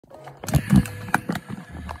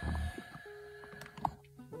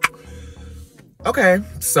Okay,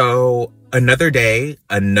 so another day,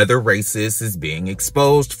 another racist is being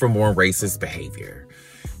exposed for more racist behavior.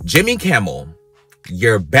 Jimmy Kimmel,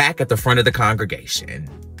 you're back at the front of the congregation.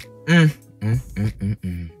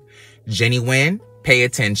 Jenny Wynn, pay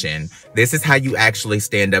attention. This is how you actually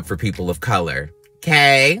stand up for people of color.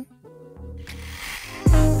 Okay?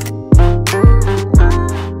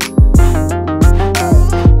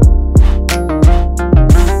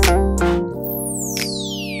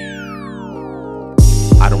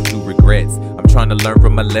 I'm trying to learn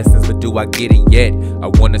from my lessons, but do I get it yet? I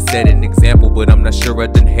want to set an example, but I'm not sure I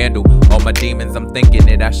done handle all my demons. I'm thinking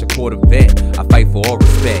that I should court a vet. I fight for all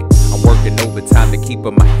respect. I'm working overtime to keep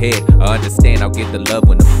in my head. I understand I'll get the love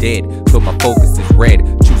when I'm dead, so my focus is red.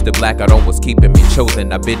 Choose the black out, always keeping me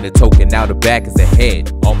chosen. I've been the token, now the back is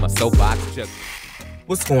ahead. On my soapbox, just...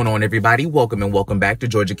 What's going on, everybody? Welcome and welcome back to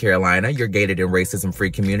Georgia, Carolina, your gated and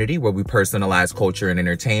racism-free community where we personalize culture and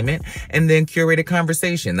entertainment and then curate a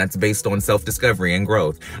conversation that's based on self-discovery and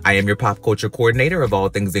growth. I am your pop culture coordinator of all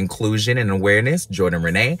things inclusion and awareness, Jordan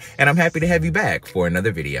Renee, and I'm happy to have you back for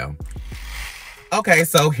another video. Okay,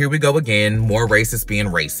 so here we go again. More racists being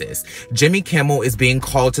racist. Jimmy Kimmel is being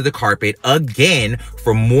called to the carpet again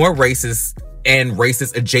for more racist and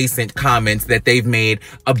racist adjacent comments that they've made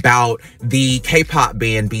about the K-pop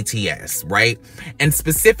band BTS, right? And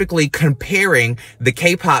specifically comparing the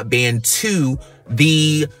K-pop band to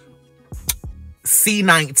the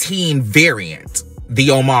C19 variant, the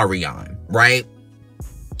Omarion, right?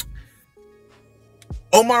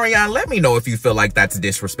 Omarion, let me know if you feel like that's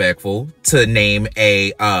disrespectful to name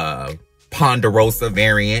a Ponderosa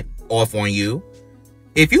variant off on you.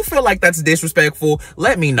 If you feel like that's disrespectful,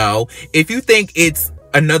 let me know. If you think it's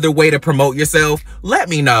another way to promote yourself, let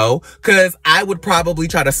me know. Because I would probably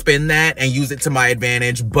try to spin that and use it to my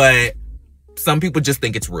advantage. But some people just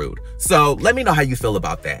think it's rude. So let me know how you feel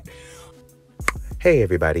about that. Hey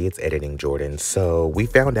everybody, it's Editing Jordan. So we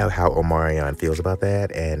found out how Omarion feels about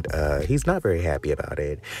that, and he's not very happy about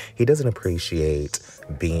it. He doesn't appreciate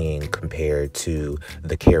being compared to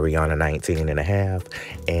the Carriana 19 and a half,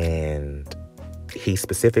 and he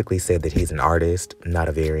specifically said that he's an artist, not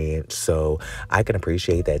a variant, so I can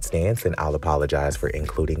appreciate that stance, and I'll apologize for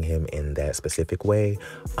including him in that specific way.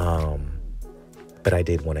 But I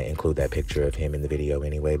did want to include that picture of him in the video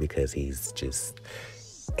anyway, because he's just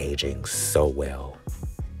aging so well.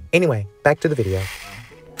 Anyway, back to the video.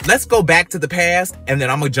 Let's go back to the past, and then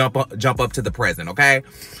I'm gonna jump up to the present, okay?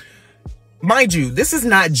 Mind you, this is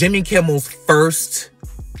not Jimmy Kimmel's first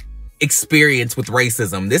experience with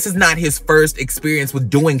racism. This is not his first experience with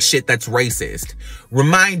doing shit that's racist.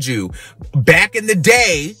 Remind you, back in the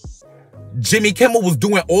day, Jimmy Kimmel was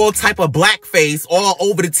doing all type of blackface all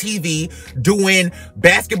over the TV, doing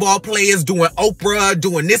basketball players, doing Oprah,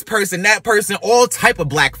 doing this person, that person, all type of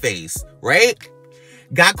blackface, right?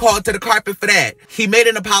 Got called to the carpet for that. He made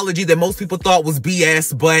an apology that most people thought was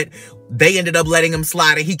BS, but they ended up letting him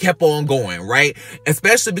slide and he kept on going, right?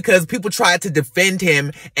 Especially because people tried to defend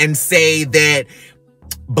him and say that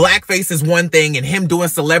blackface is one thing and him doing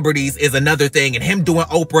celebrities is another thing, and him doing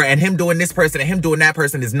Oprah and him doing this person and him doing that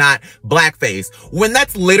person is not blackface, when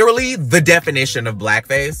that's literally the definition of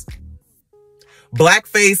blackface.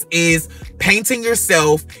 Blackface is painting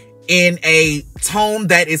yourself in a tone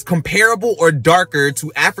that is comparable or darker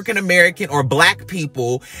to African American or black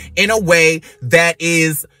people in a way that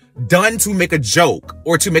is done to make a joke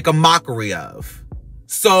or to make a mockery of.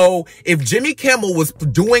 So if Jimmy Kimmel was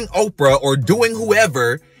doing Oprah or doing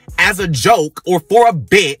whoever as a joke or for a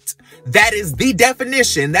bit, that is the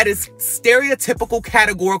definition. That is stereotypical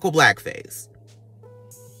categorical blackface.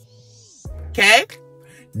 Okay?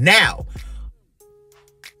 Now,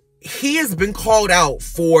 he has been called out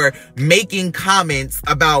for making comments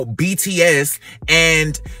about BTS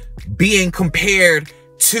and being compared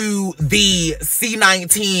to the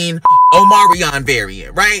C19 Omarion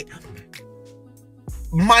variant, right?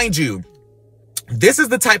 Mind you, this is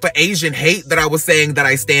the type of Asian hate that I was saying that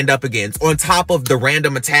I stand up against, on top of the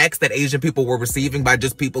random attacks that Asian people were receiving by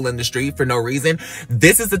just people in the street for no reason.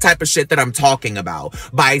 This is the type of shit that I'm talking about.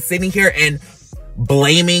 By sitting here and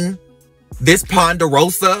blaming this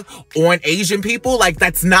Ponderosa on Asian people, like,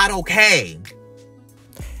 that's not okay.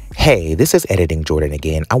 Hey, this is Editing Jordan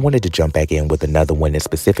again. I wanted to jump back in with another one and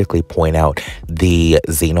specifically point out the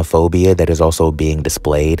xenophobia that is also being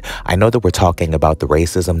displayed. I know that we're talking about the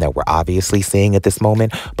racism that we're obviously seeing at this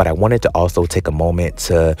moment, but I wanted to also take a moment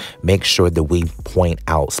to make sure that we point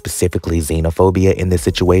out specifically xenophobia in this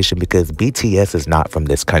situation, because BTS is not from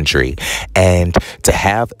this country. And to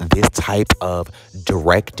have this type of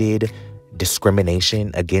directed discrimination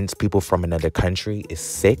against people from another country is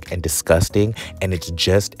sick and disgusting, and it's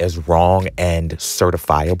just as wrong and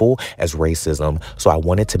certifiable as racism. So I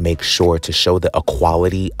wanted to make sure to show the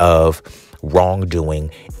equality of wrongdoing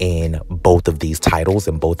in both of these titles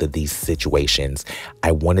and both of these situations.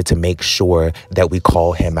 I wanted to make sure that we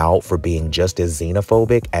call him out for being just as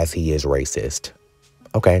xenophobic as he is racist.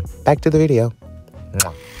 Okay, back to the video.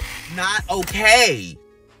 Not okay.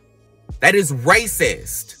 That is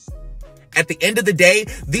racist. At the end of the day,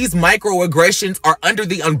 these microaggressions are under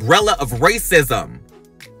the umbrella of racism.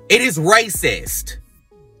 It is racist.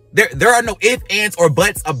 There are no ifs, ands, or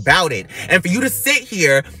buts about it. And for you to sit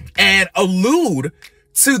here and allude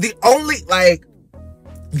to the only, like,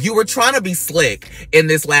 you were trying to be slick in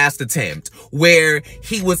this last attempt where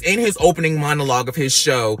he was in his opening monologue of his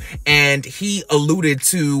show and he alluded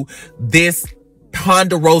to this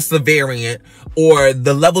Ponderosa variant, or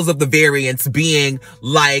the levels of the variants being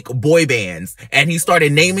like boy bands. And he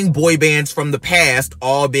started naming boy bands from the past,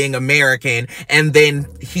 all being American. And then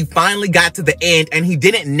he finally got to the end and he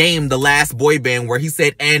didn't name the last boy band where he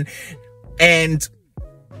said, and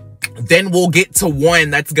then we'll get to one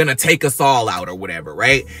that's gonna take us all out or whatever,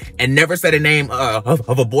 right? And never said a name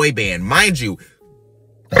of a boy band. Mind you,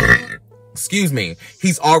 excuse me,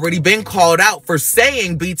 he's already been called out for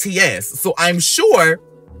saying BTS. So I'm sure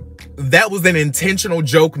that was an intentional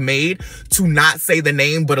joke made to not say the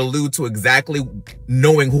name, but allude to exactly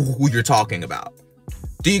knowing who you're talking about.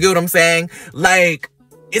 Do you get what I'm saying? Like,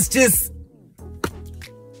 it's just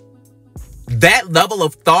that level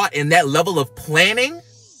of thought and that level of planning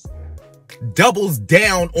doubles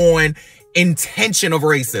down on intention of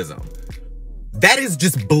racism. That is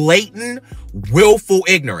just blatant, willful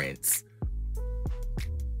ignorance.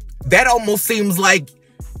 That almost seems like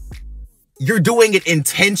you're doing it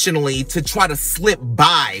intentionally to try to slip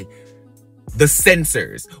by the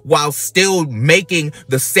censors while still making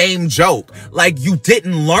the same joke. Like you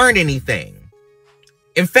didn't learn anything.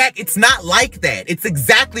 In fact, it's not like that. It's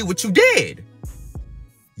exactly what you did.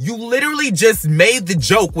 You literally just made the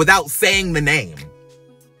joke without saying the name.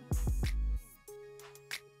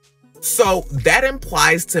 So that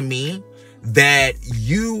implies to me that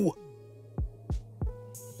you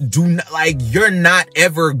do not, like, you're not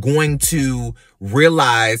ever going to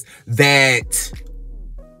realize that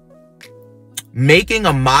making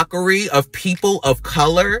a mockery of people of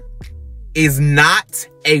color is not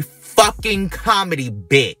a fucking comedy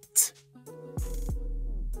bit.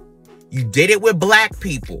 You did it with black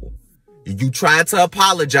people. You tried to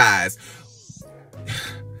apologize.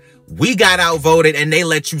 We got outvoted and they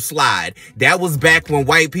let you slide. That was back when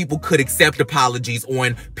white people could accept apologies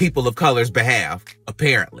on people of color's behalf,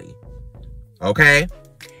 apparently. Okay?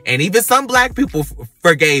 And even some black people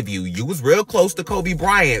forgave you. You was real close to Kobe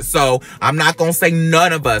Bryant, so I'm not gonna say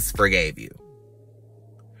none of us forgave you.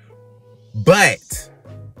 But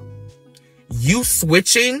you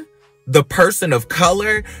switching the person of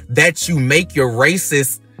color that you make your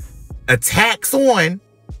racist attacks on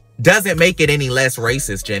doesn't make it any less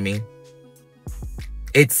racist, Jimmy.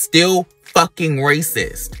 It's still fucking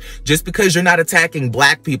racist. Just because you're not attacking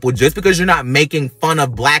black people, just because you're not making fun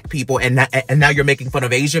of black people and now you're making fun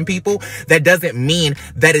of Asian people, that doesn't mean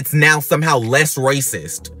that it's now somehow less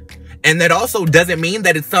racist. And that also doesn't mean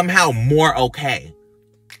that it's somehow more okay.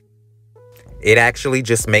 It actually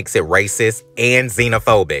just makes it racist and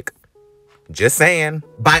xenophobic. Just saying.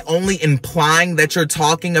 By only implying that you're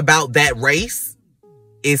talking about that race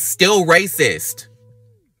is still racist.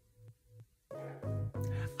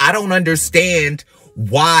 I don't understand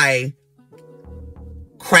why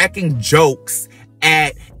cracking jokes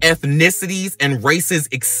at ethnicities and races'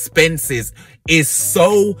 expenses is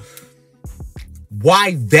so...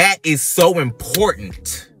 why that is so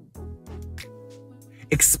important.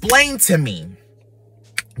 Explain to me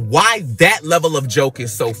why that level of joke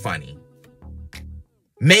is so funny.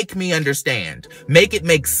 Make me understand. Make it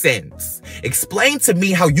make sense. Explain to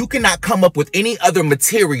me how you cannot come up with any other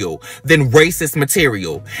material than racist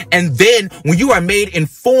material. And then when you are made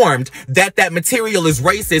informed that that material is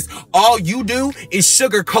racist, all you do is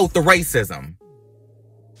sugarcoat the racism.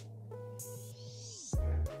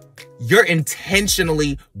 You're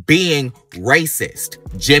intentionally being racist,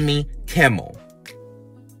 Jimmy Kimmel.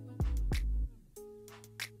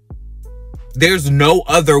 There's no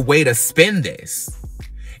other way to spin this.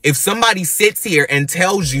 If somebody sits here and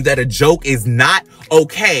tells you that a joke is not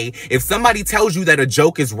okay, if somebody tells you that a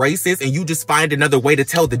joke is racist and you just find another way to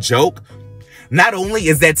tell the joke, not only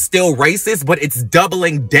is that still racist, but it's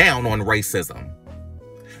doubling down on racism.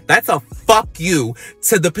 That's a fuck you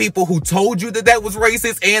to the people who told you that that was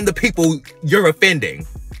racist and the people you're offending.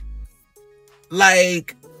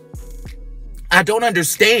 Like, I don't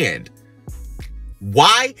understand.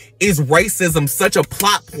 Why is racism such a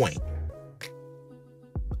plot point?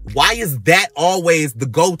 Why is that always the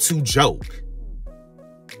go-to joke?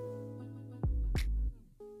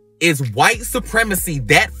 Is white supremacy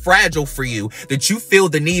that fragile for you that you feel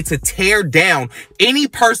the need to tear down any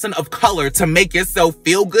person of color to make yourself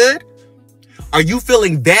feel good? Are you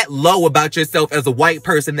feeling that low about yourself as a white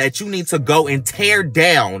person that you need to go and tear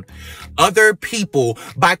down other people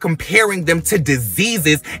by comparing them to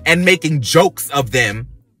diseases and making jokes of them?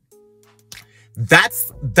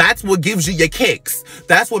 That's what gives you your kicks.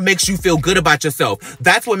 That's what makes you feel good about yourself.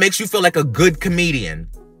 That's what makes you feel like a good comedian.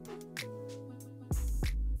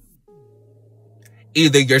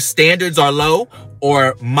 Either your standards are low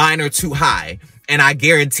or mine are too high. And I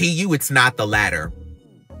guarantee you it's not the latter.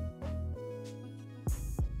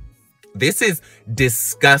 This is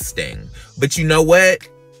disgusting. But you know what?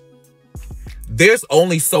 There's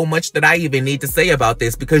only so much that I even need to say about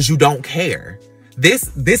this because you don't care.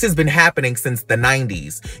 This has been happening since the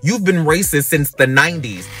 90s. You've been racist since the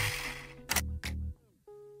 90s.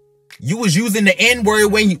 You was using the N-word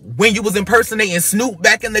when you was impersonating Snoop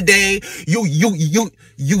back in the day. You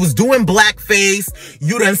was doing blackface.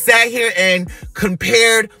 You done sat here and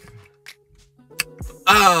compared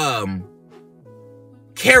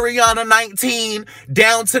Carry On 19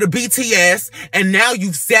 down to the BTS, and now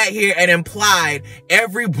you've sat here and implied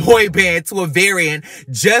every boy band to a variant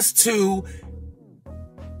just to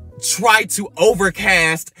try to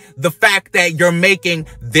overcast the fact that you're making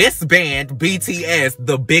this band, BTS,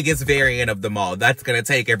 the biggest variant of them all. That's gonna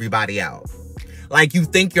take everybody out. Like, you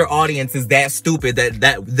think your audience is that stupid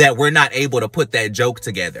that we're not able to put that joke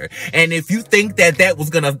together. And if you think that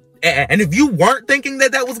was gonna, and if you weren't thinking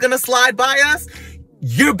that was gonna slide by us,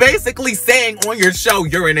 you're basically saying on your show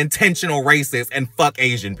you're an intentional racist and fuck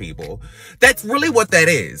Asian people. That's really what that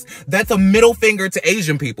is. That's a middle finger to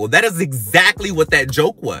Asian people. That is exactly what that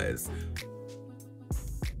joke was.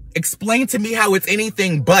 Explain to me how it's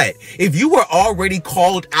anything but. If you were already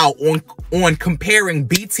called out on comparing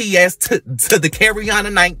BTS to the Carry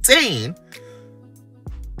On 19,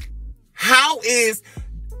 how is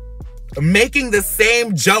making the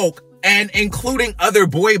same joke and including other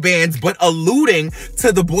boy bands, but alluding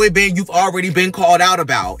to the boy band you've already been called out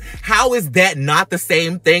about, how is that not the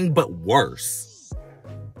same thing, but worse?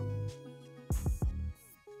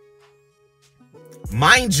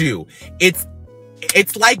 Mind you, it's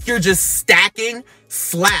like you're just stacking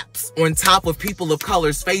slaps on top of people of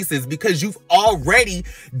color's faces because you've already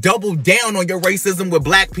doubled down on your racism with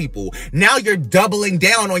black people. Now you're doubling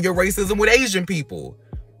down on your racism with Asian people.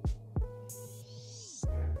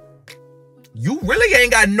 You really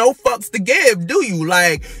ain't got no fucks to give, do you?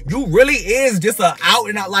 Like, you really is just a out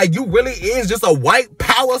and out, like, you really is just a white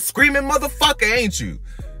power screaming motherfucker, ain't you?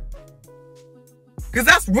 Cause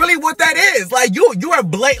that's really what that is. Like, you are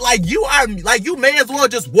you may as well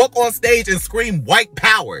just walk on stage and scream white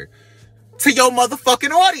power to your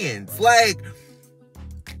motherfucking audience. Like,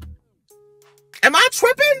 am I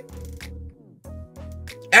tripping?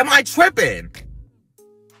 Am I tripping?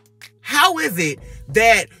 How is it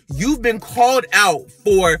that you've been called out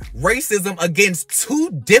for racism against two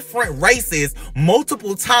different races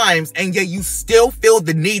multiple times, and yet you still feel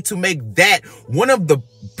the need to make that one of the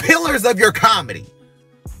pillars of your comedy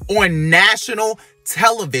on national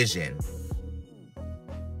television?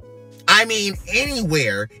 I mean,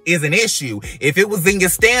 anywhere is an issue. If it was in your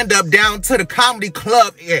stand-up down to the comedy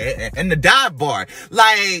club and the dive bar,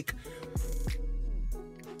 like,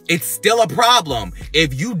 it's still a problem.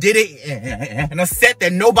 If you did it in a set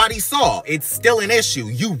that nobody saw, it's still an issue.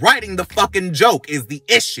 You writing the fucking joke is the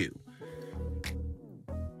issue.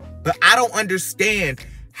 But I don't understand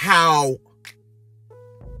how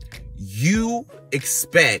you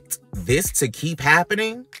expect this to keep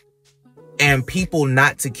happening and people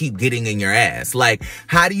not to keep getting in your ass. Like,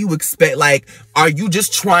 how do you expect, like, are you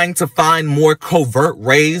just trying to find more covert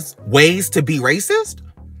ways to be racist?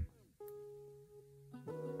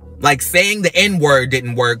 Like, saying the N-word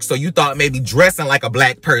didn't work, so you thought maybe dressing like a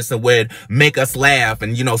black person would make us laugh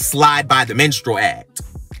and, you know, slide by the minstrel act.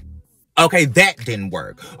 Okay, that didn't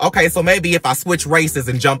work. Okay, so maybe if I switch races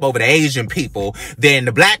and jump over to Asian people, then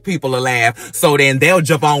the black people will laugh, so then they'll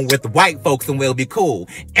jump on with the white folks and we'll be cool.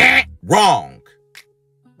 Wrong.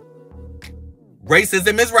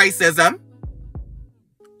 Racism is racism.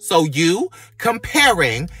 So you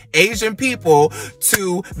comparing Asian people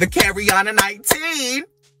to the Carry On 19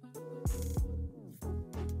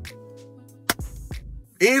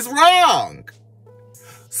 is wrong.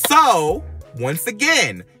 So, once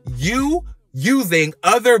again, you using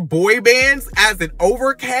other boy bands as an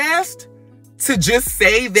overcast to just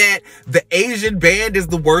say that the Asian band is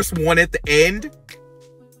the worst one at the end?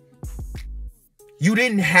 You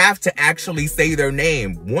didn't have to actually say their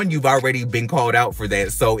name. One, you've already been called out for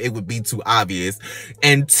that, so it would be too obvious.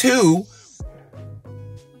 And two,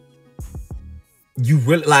 you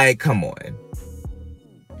really, like, come on.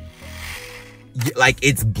 Like,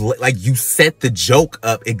 it's like you set the joke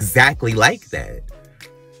up exactly like that.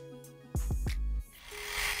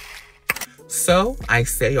 So I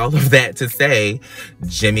say all of that to say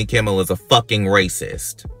Jimmy Kimmel is a fucking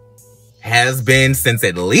racist. Has been since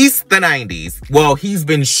at least the 90s. Well, he's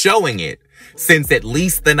been showing it since at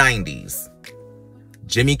least the 90s.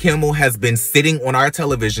 Jimmy Kimmel has been sitting on our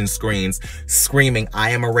television screens screaming,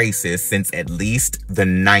 I am a racist, since at least the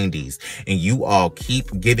 90s. And you all keep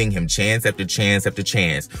giving him chance after chance after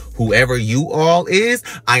chance. Whoever you all is,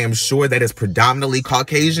 I am sure that is predominantly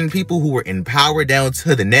Caucasian people who are in power down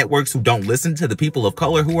to the networks who don't listen to the people of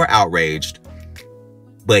color who are outraged.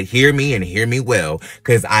 But hear me and hear me well,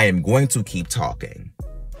 because I am going to keep talking.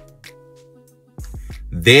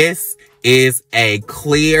 This is a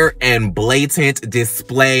clear and blatant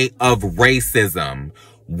display of racism.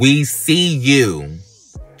 We see you.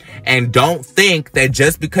 And don't think that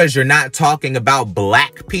just because you're not talking about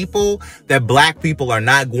black people, that black people are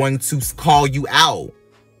not going to call you out.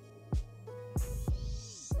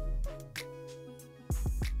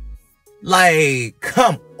 Like,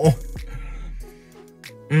 come on.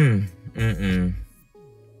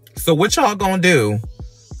 So what y'all gonna do?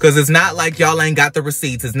 Because it's not like y'all ain't got the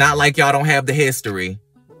receipts. It's not like y'all don't have the history.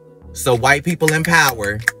 So white people in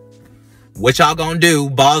power, what y'all gonna do?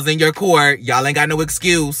 Balls in your court. Y'all ain't got no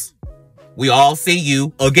excuse. We all see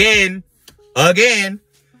you. Again.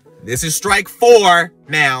 This is strike 4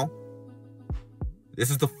 now. This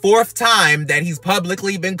is the 4th time that he's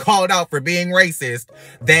publicly been called out for being racist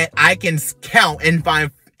that I can count and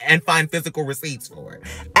find physical receipts for it.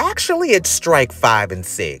 Actually, it's strike 5 and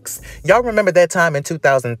 6. Y'all remember that time in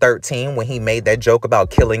 2013 when he made that joke about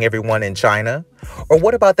killing everyone in China? Or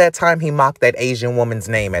what about that time he mocked that Asian woman's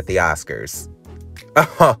name at the Oscars?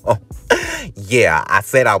 Oh, yeah, I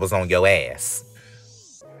said I was on your ass.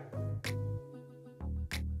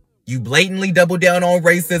 You blatantly double down on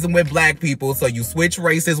racism with black people, so you switch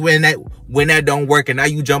races when that don't work, and now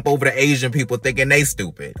you jump over to Asian people thinking they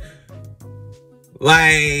stupid.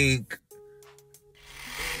 Like,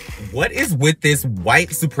 what is with this white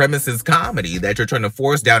supremacist comedy that you're trying to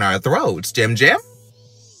force down our throats, Jim?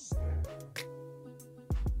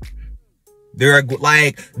 There are,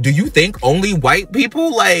 like, do you think only white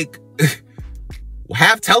people, like,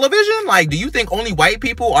 have television? Like, do you think only white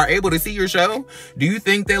people are able to see your show? Do you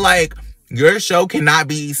think that, like, your show cannot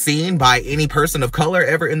be seen by any person of color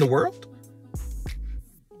ever in the world?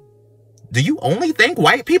 Do you only think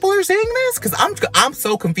white people are seeing this? Because I'm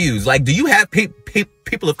so confused. Like, do you have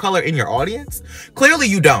people of color in your audience? Clearly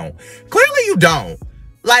you don't. Clearly you don't.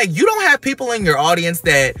 Like, you don't have people in your audience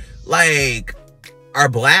that, like, are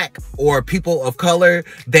black or people of color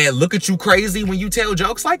that look at you crazy when you tell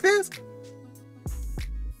jokes like this?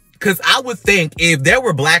 Because I would think if there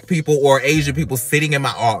were black people or Asian people sitting in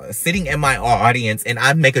my audience and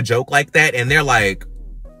I make a joke like that and they're like,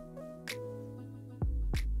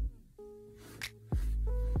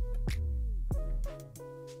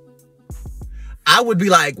 I would be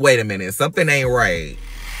like, wait a minute, something ain't right.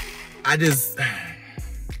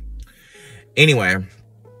 Anyway,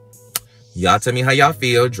 y'all tell me how y'all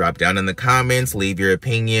feel. Drop down in the comments, leave your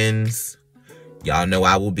opinions. Y'all know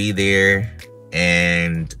I will be there.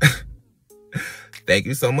 And thank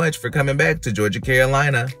you so much for coming back to Georgia,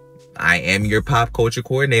 Carolina. I am your pop culture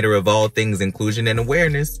coordinator of all things inclusion and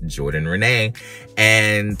awareness, Jordan Renee.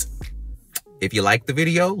 And if you like the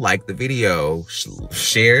video,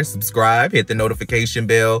 share, subscribe, hit the notification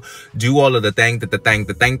bell, do all of the things,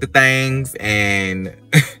 and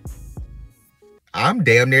I'm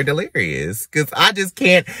damn near delirious because I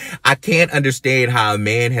can't understand how a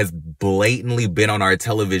man has blatantly been on our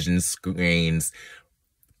television screens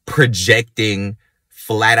projecting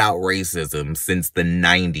flat out racism since the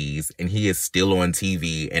 90s, and he is still on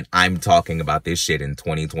TV, and I'm talking about this shit in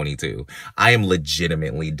 2022. I am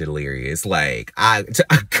legitimately delirious. Like, I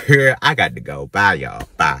got to go. Bye, y'all.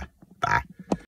 Bye.